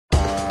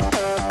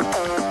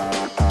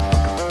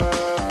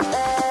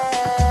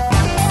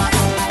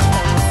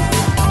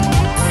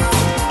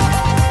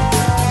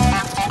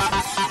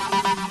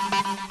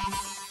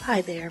Hi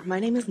there, my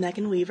name is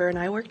Megan Weaver and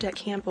I worked at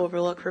Camp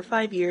Overlook for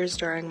 5 years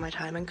during my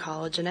time in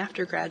college and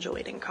after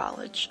graduating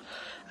college.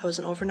 I was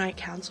an overnight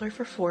counselor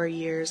for 4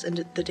 years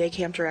and the day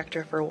camp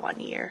director for 1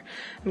 year.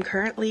 I'm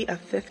currently a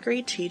 5th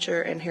grade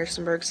teacher in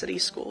Harrisonburg City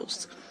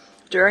Schools.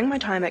 During my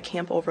time at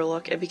Camp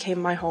Overlook, it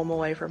became my home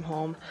away from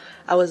home.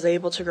 I was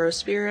able to grow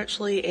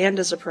spiritually and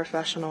as a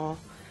professional.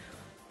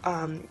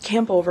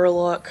 Camp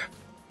Overlook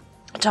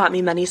taught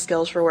me many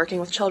skills for working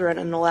with children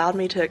and allowed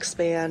me to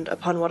expand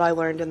upon what I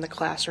learned in the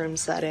classroom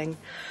setting.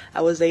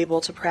 I was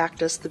able to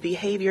practice the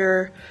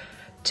behavior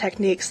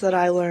techniques that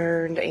I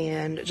learned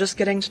and just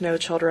getting to know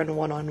children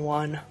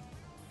one-on-one.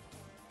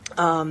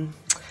 And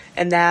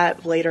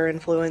that later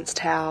influenced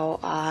how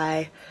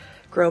I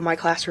grow my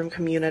classroom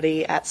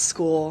community at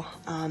school.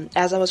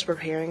 As I was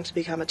preparing to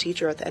become a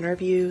teacher at the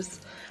interviews,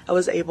 I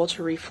was able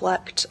to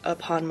reflect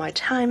upon my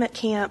time at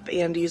camp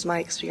and use my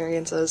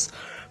experiences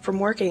from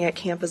working at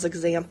camp as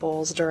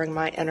examples during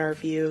my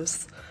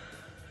interviews.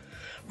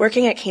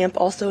 Working at camp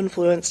also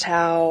influenced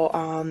how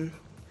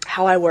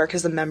I work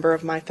as a member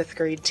of my 5th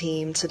grade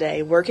team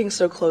today. Working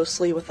so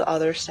closely with the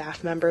other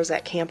staff members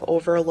at Camp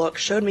Overlook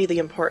showed me the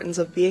importance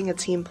of being a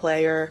team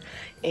player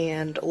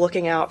and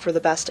looking out for the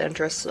best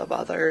interests of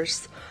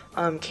others.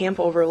 Camp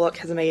Overlook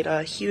has made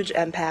a huge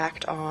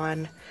impact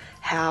on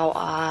how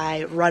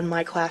I run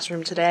my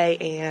classroom today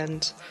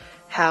and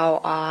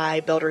how I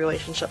build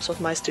relationships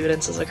with my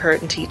students as a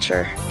current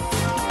teacher.